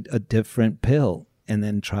try a different pill and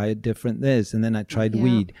then try a different this, and then I tried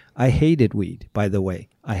weed. I hated weed, by the way.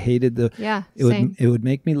 I hated it would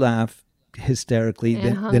make me laugh hysterically.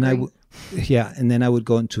 Then I would and then I would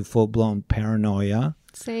go into full-blown paranoia.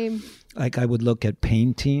 Same. Like I would look at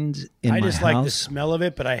paintings in my house. I just like the smell of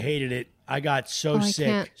it, but I hated it. I got so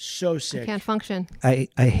sick. I can't function. I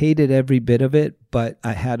hated every bit of it, but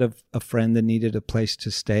I had a friend that needed a place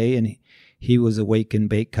to stay, and he was a wake and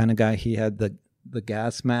bake kind of guy. He had the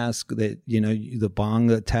gas mask that, the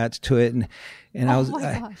bong attached to it. And I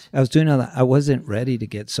was doing all that. I wasn't ready to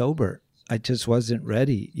get sober. I just wasn't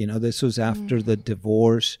ready. This was after the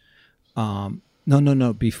divorce.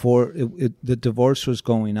 No. Before the divorce was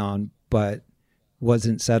going on, but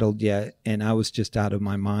wasn't settled yet. And I was just out of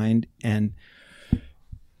my mind. And,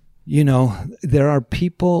 there are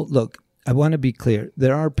people, look, I want to be clear.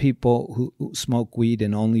 There are people who smoke weed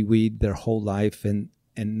and only weed their whole life, and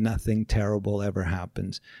nothing terrible ever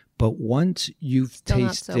happens. But once you've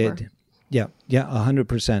tasted,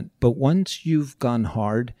 100%. But once you've gone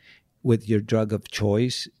hard with your drug of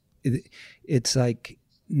choice, it's like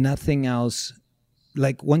nothing else.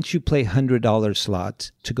 Like once you play $100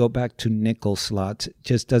 slots, to go back to nickel slots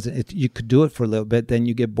just doesn't. You could do it for a little bit, then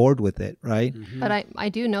you get bored with it, right? But I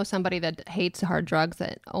do know somebody that hates hard drugs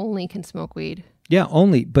that only can smoke weed. Yeah,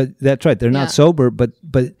 only, but that's right. They're not sober, but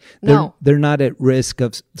they're not at risk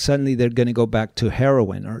of suddenly they're going to go back to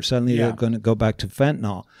heroin, or suddenly they're going to go back to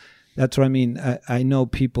fentanyl. That's what I mean. I know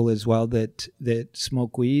people as well that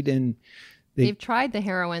smoke weed, and they've tried the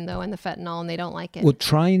heroin though and the fentanyl, and they don't like it. Well,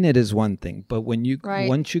 trying it is one thing, but when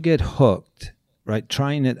once you get hooked, right?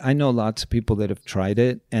 Trying it, I know lots of people that have tried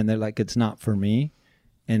it and they're like, it's not for me,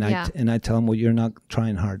 and I tell them, well, you're not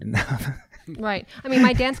trying hard enough. Right. I mean,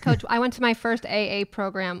 my dance coach, I went to my first AA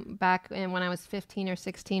program back when I was 15 or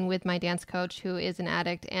 16 with my dance coach, who is an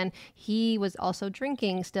addict, and he was also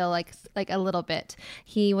drinking still, like a little bit.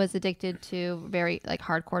 He was addicted to very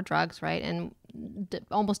hardcore drugs, right? And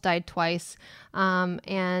almost died twice.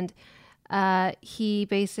 And he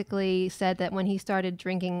basically said that when he started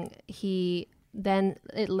drinking, then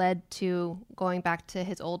it led to going back to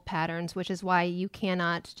his old patterns, which is why you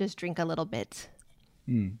cannot just drink a little bit.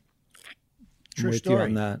 True with story. You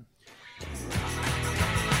on that.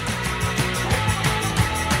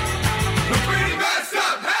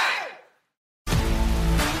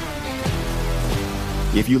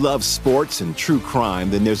 If you love sports and true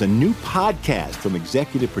crime, then there's a new podcast from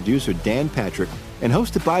executive producer Dan Patrick and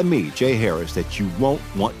hosted by me, Jay Harris, that you won't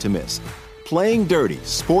want to miss. Playing Dirty: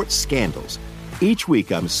 Sports Scandals. Each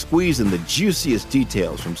week, I'm squeezing the juiciest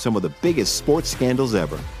details from some of the biggest sports scandals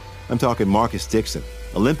ever. I'm talking Marcus Dixon,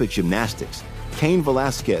 Olympic gymnastics, Cain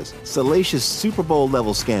Velasquez, salacious Super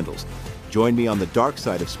Bowl-level scandals. Join me on the dark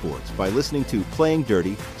side of sports by listening to Playing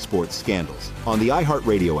Dirty: Sports Scandals on the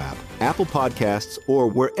iHeartRadio app, Apple Podcasts, or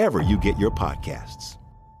wherever you get your podcasts.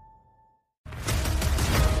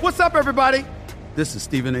 What's up, everybody? This is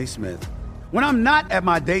Stephen A. Smith. When I'm not at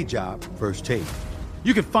my day job, First Take,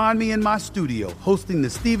 you can find me in my studio hosting the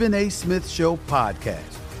Stephen A. Smith Show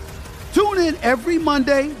podcast. Tune in every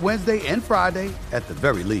Monday, Wednesday, and Friday, at the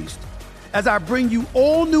very least, as I bring you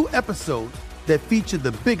all new episodes that feature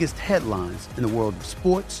the biggest headlines in the world of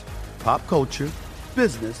sports, pop culture,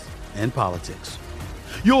 business, and politics.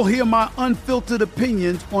 You'll hear my unfiltered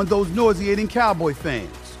opinions on those nauseating Cowboy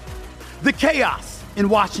fans, the chaos in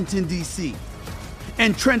Washington, D.C.,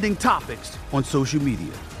 and trending topics on social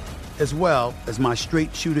media, as well as my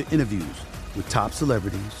straight shooter interviews with top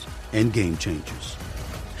celebrities and game changers.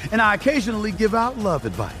 And I occasionally give out love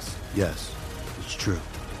advice. Yes, it's true.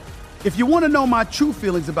 If you want to know my true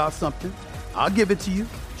feelings about something, I'll give it to you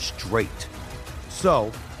straight.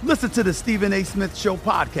 So listen to the Stephen A. Smith Show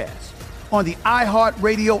podcast on the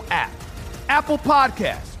iHeartRadio app, Apple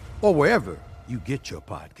Podcasts, or wherever you get your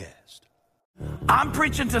podcast. I'm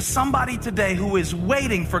preaching to somebody today who is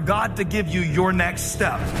waiting for God to give you your next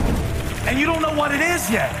step. And you don't know what it is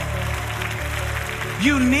yet.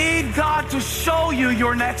 You need God to show you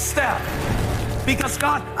your next step. Because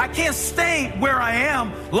God, I can't stay where I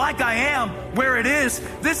am, like I am, where it is.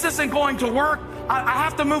 This isn't going to work. I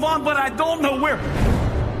have to move on, but I don't know where.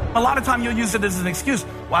 A lot of time you'll use it as an excuse.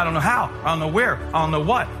 Well, I don't know how. I don't know where. I don't know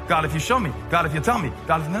what. God, if you show me. God, if you tell me.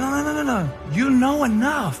 God, if... No. You know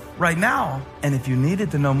enough right now. And if you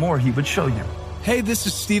needed to know more, he would show you. Hey, this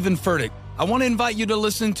is Stephen Furtick. I want to invite you to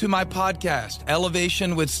listen to my podcast,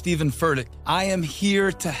 Elevation with Stephen Furtick. I am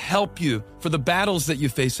here to help you for the battles that you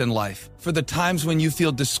face in life, for the times when you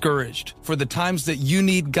feel discouraged, for the times that you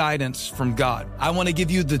need guidance from God. I want to give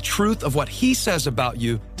you the truth of what he says about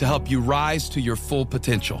you to help you rise to your full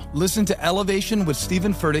potential. Listen to Elevation with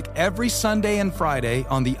Stephen Furtick every Sunday and Friday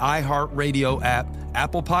on the iHeartRadio app,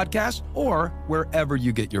 Apple Podcasts, or wherever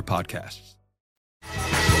you get your podcasts.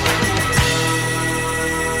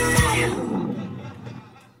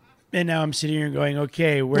 And now I'm sitting here going,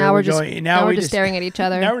 okay, where now are we just, going? Now we're just staring at each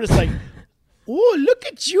other. Now we're just like, oh, look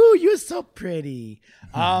at you. You're so pretty.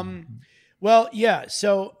 Well, yeah.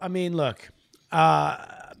 So, I mean, look,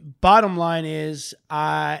 bottom line is,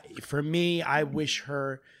 for me, I wish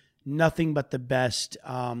her nothing but the best.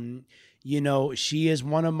 You know, she is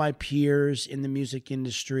one of my peers in the music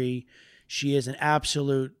industry. She is an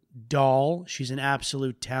absolute doll. She's an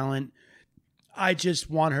absolute talent. I just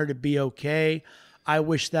want her to be okay. I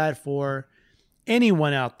wish that for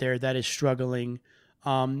anyone out there that is struggling,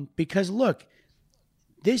 because look,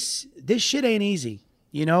 this shit ain't easy,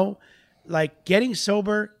 you know? Like, getting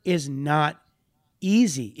sober is not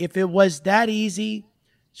easy. If it was that easy,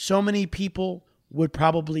 so many people would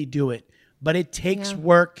probably do it. But it takes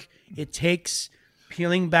work, it takes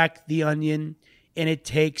peeling back the onion, and it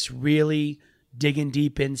takes really digging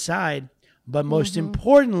deep inside. But most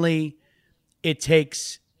importantly, it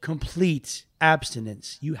takes complete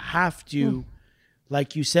abstinence. You have to,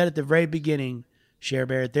 like you said at the very beginning, Cher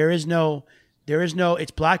Bear, there is no,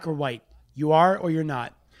 it's black or white. You are or you're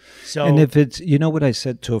not. So, and if it's, you know what I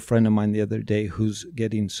said to a friend of mine the other day who's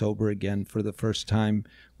getting sober again for the first time,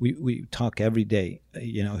 we talk every day,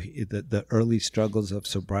 you know, the early struggles of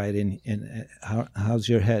sobriety and how's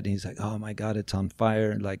your head? And he's like, oh my God, it's on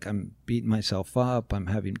fire. Like, I'm beating myself up. I'm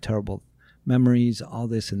having terrible memories, all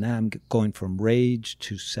this and that. I'm going from rage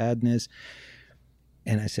to sadness.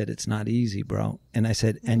 And I said, it's not easy, bro. And I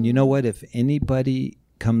said, and you know what? If anybody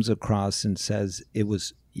comes across and says it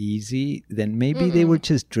was easy, then maybe they were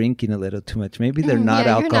just drinking a little too much. Maybe they're not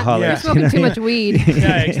alcoholics. You're smoking too much weed.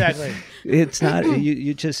 Yeah, exactly. It's not,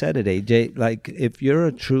 you just said it, AJ. Like, if you're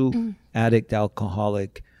a true addict,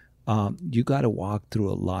 alcoholic, you got to walk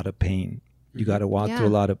through a lot of pain. You got to walk through a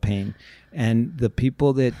lot of pain. And the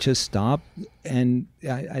people that just stop, and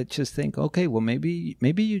I just think, okay, well, maybe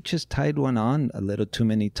you just tied one on a little too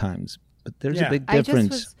many times. But there's a big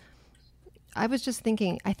difference. I was just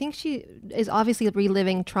thinking, I think she is obviously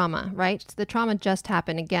reliving trauma, right? The trauma just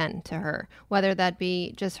happened again to her, whether that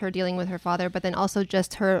be just her dealing with her father, but then also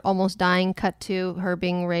just her almost dying, cut to her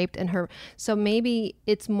being raped and her. So maybe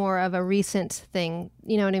it's more of a recent thing,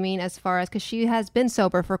 you know what I mean? As far as, because she has been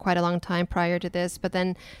sober for quite a long time prior to this, but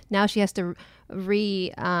then now she has to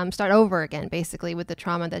start over again, basically, with the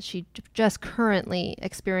trauma that she just currently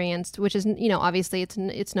experienced, which is, you know, obviously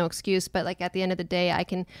it's no excuse, but like at the end of the day,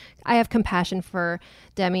 I have compassion for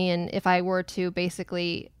Demi, and if I were to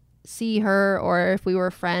basically see her, or if we were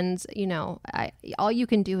friends, you know, all you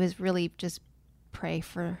can do is really just pray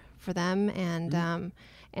for them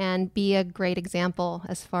and be a great example,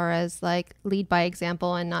 as far as like lead by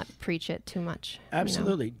example and not preach it too much.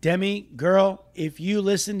 Absolutely. You know? Demi, girl, if you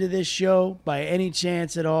listen to this show by any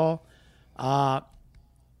chance at all,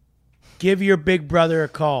 give your big brother a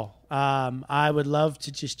call. I would love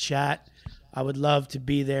to just chat. I would love to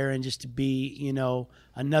be there and just to be, you know,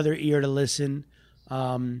 another ear to listen.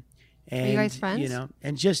 And, are you guys friends? You know,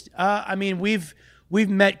 and just, I mean, we've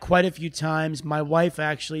met quite a few times. My wife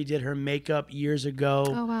actually did her makeup years ago.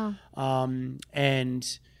 Oh, wow.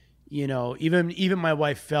 And, you know, even my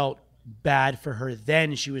wife felt bad for her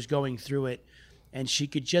then. She was going through it, and she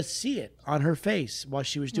could just see it on her face while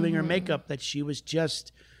she was doing her makeup, that she was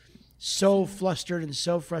just so flustered and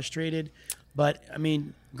so frustrated. But, I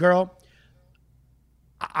mean, girl,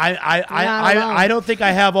 I don't think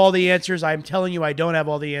I have all the answers. I'm telling you I don't have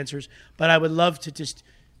all the answers. But I would love to just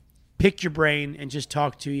pick your brain and just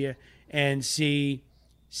talk to you and see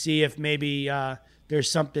if maybe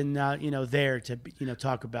there's something there to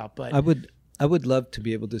talk about. But I would love to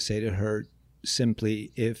be able to say to her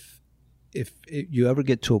simply, if you ever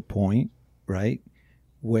get to a point, right,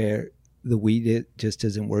 where the weed just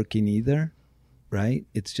isn't working either, right?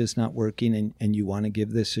 It's just not working, and you want to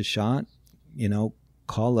give this a shot, you know,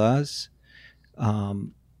 call us.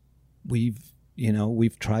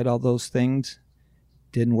 We've tried all those things.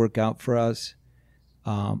 Didn't work out for us.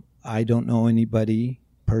 I don't know anybody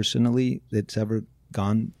personally that's ever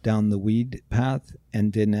gone down the weed path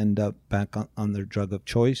and didn't end up back on their drug of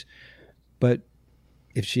choice. But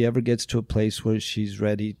if she ever gets to a place where she's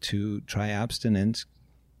ready to try abstinence,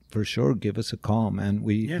 for sure, give us a call, man.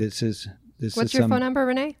 This is What's your phone number,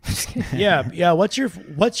 Renee? Yeah. What's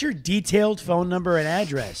your detailed phone number and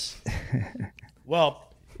address? Well,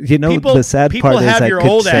 the sad part is have I your could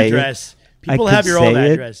old say address. it. People have your old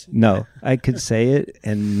address. No, I could say it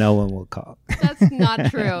and no one will call. That's not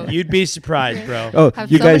true. You'd be surprised, bro. Oh,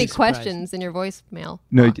 have you so guys, many questions in your voicemail.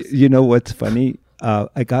 No, you know what's funny?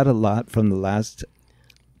 I got a lot from the last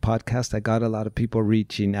podcast. I got a lot of people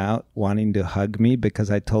reaching out wanting to hug me because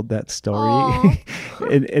I told that story.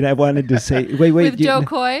 and I wanted to say, wait. With Joe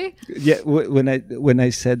Coy? Yeah, when I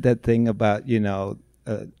said that thing about,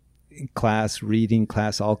 class, reading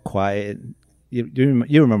class, all quiet. You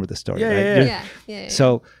remember the story, right? Yeah.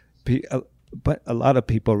 So, but a lot of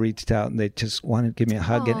people reached out and they just wanted to give me a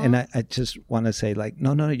hug. And I just want to say, like,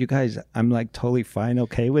 no, you guys, I'm like totally fine,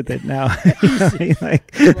 okay with it now.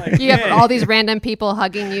 You have all these random people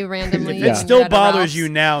hugging you randomly. If it still bothers you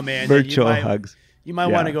now, man. Virtual hugs. You might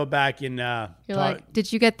want to go back and You're like,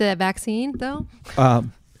 did you get the vaccine, though?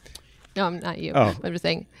 No, I'm not you. Oh. I'm just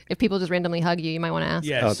saying, if people just randomly hug you, you might want to ask.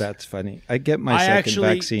 Yes. Oh, that's funny. I get my second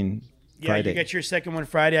vaccine Friday. You get your second one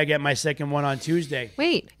Friday. I get my second one on Tuesday.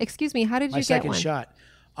 Wait, excuse me. How did you get one? My second shot.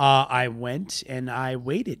 I went and I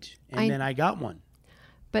waited, and then I got one.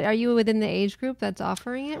 But are you within the age group that's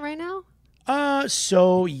offering it right now?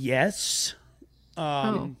 So yes.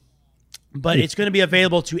 But it's going to be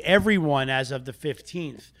available to everyone as of the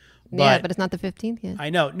 15th. But it's not the 15th yet. I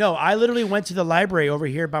know. No, I literally went to the library over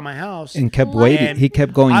here by my house. And kept waiting. He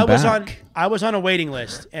kept going back. I was on a waiting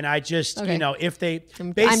list. And I just, if they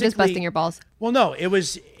basically... I'm just busting your balls. Well, no, it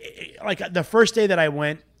was like the first day that I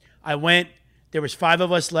went, there was 5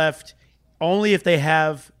 of us left. Only if they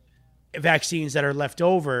have vaccines that are left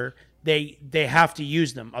over, they have to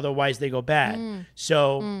use them. Otherwise, they go bad.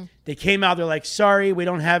 So they came out. They're like, sorry, we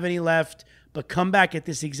don't have any left. But come back at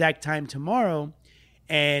this exact time tomorrow.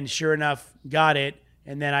 And sure enough, got it.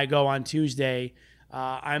 And then I go on Tuesday.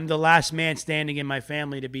 I'm the last man standing in my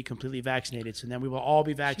family to be completely vaccinated. So then we will all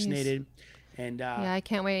be vaccinated. Jeez. And I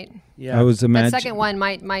can't wait. Yeah, I was imagining the second one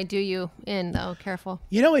might do you in though. Careful.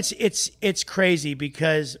 It's crazy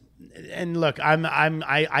because, and look,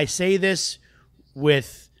 I say this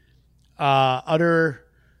with utter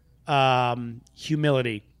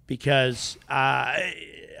humility because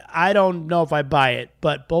I don't know if I buy it,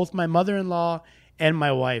 but both my mother-in-law and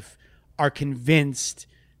my wife are convinced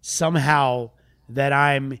somehow that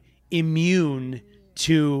I'm immune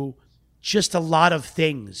to just a lot of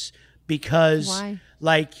things because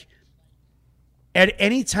like at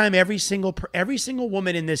any time, every single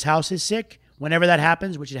woman in this house is sick. Whenever that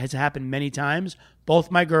happens, which it has happened many times,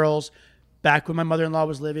 both my girls, back when my mother-in-law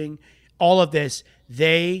was living, all of this,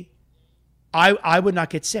 I would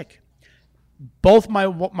not get sick. Both my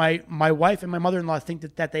wife and my mother-in-law think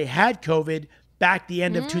that they had COVID back the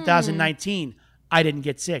end of 2019. I didn't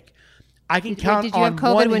get sick. I can count on Did you have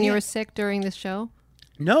COVID when you were sick during this show?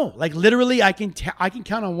 No, like literally I can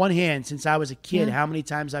count on one hand since I was a kid how many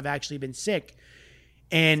times I've actually been sick.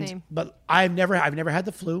 But I've never had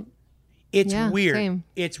the flu. It's weird. Same.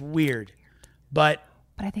 It's weird. But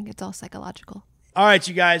I think it's all psychological. All right,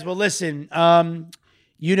 you guys. Well, listen,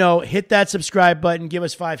 hit that subscribe button, give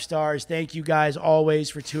us 5 stars. Thank you guys always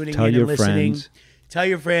for tuning in and listening. Friends. Tell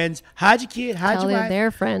your friends. Hide your kid. Hide your wife.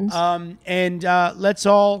 Their friends. And let's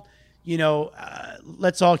all,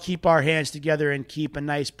 let's all keep our hands together and keep a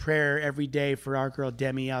nice prayer every day for our girl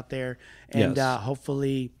Demi out there. And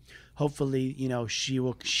hopefully, she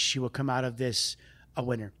will come out of this a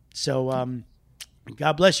winner. So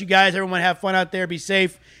God bless you guys. Everyone have fun out there. Be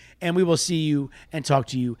safe. And we will see you and talk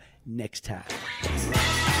to you next time.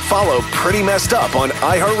 Follow Pretty Messed Up on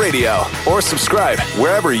iHeartRadio or subscribe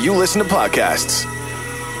wherever you listen to podcasts.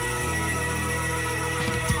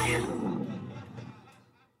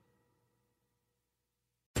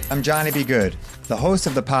 I'm Johnny B. Good, the host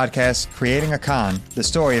of the podcast Creating a Con, the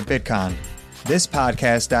story of Bitcoin. This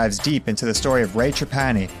podcast dives deep into the story of Ray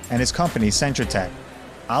Trapani and his company Centratech.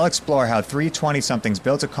 I'll explore how 3 20-somethings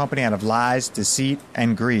built a company out of lies, deceit,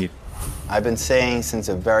 and greed. I've been saying since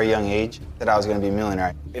a very young age that I was going to be a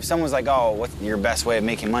millionaire. If someone's like, oh, what's your best way of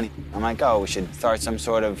making money? I'm like, oh, we should start some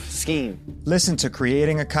sort of scheme. Listen to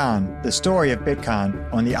Creating a Con, the story of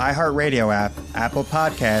Bitcoin on the iHeartRadio app, Apple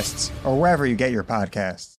Podcasts, or wherever you get your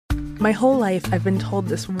podcasts. My whole life, I've been told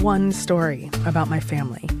this one story about my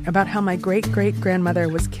family, about how my great-great-grandmother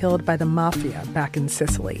was killed by the mafia back in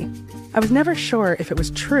Sicily. I was never sure if it was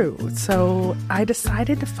true, so I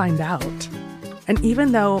decided to find out. And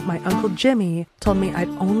even though my Uncle Jimmy told me I'd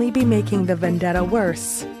only be making the vendetta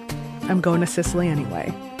worse, I'm going to Sicily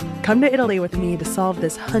anyway. Come to Italy with me to solve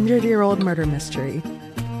this 100-year-old murder mystery.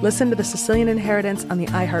 Listen to The Sicilian Inheritance on the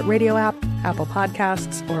iHeartRadio app, Apple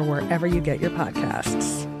Podcasts, or wherever you get your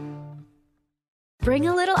podcasts. Bring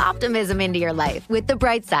a little optimism into your life with The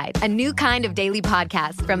Bright Side, a new kind of daily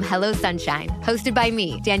podcast from Hello Sunshine, hosted by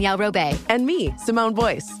me, Danielle Robay. And me, Simone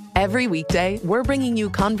Boyce. Every weekday, we're bringing you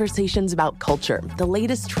conversations about culture, the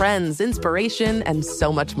latest trends, inspiration, and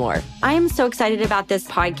so much more. I am so excited about this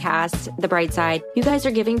podcast, The Bright Side. You guys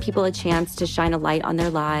are giving people a chance to shine a light on their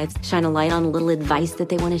lives, shine a light on a little advice that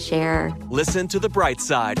they want to share. Listen to The Bright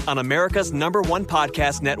Side on America's #1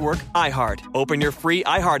 podcast network, iHeart. Open your free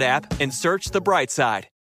iHeart app and search The Bright Side.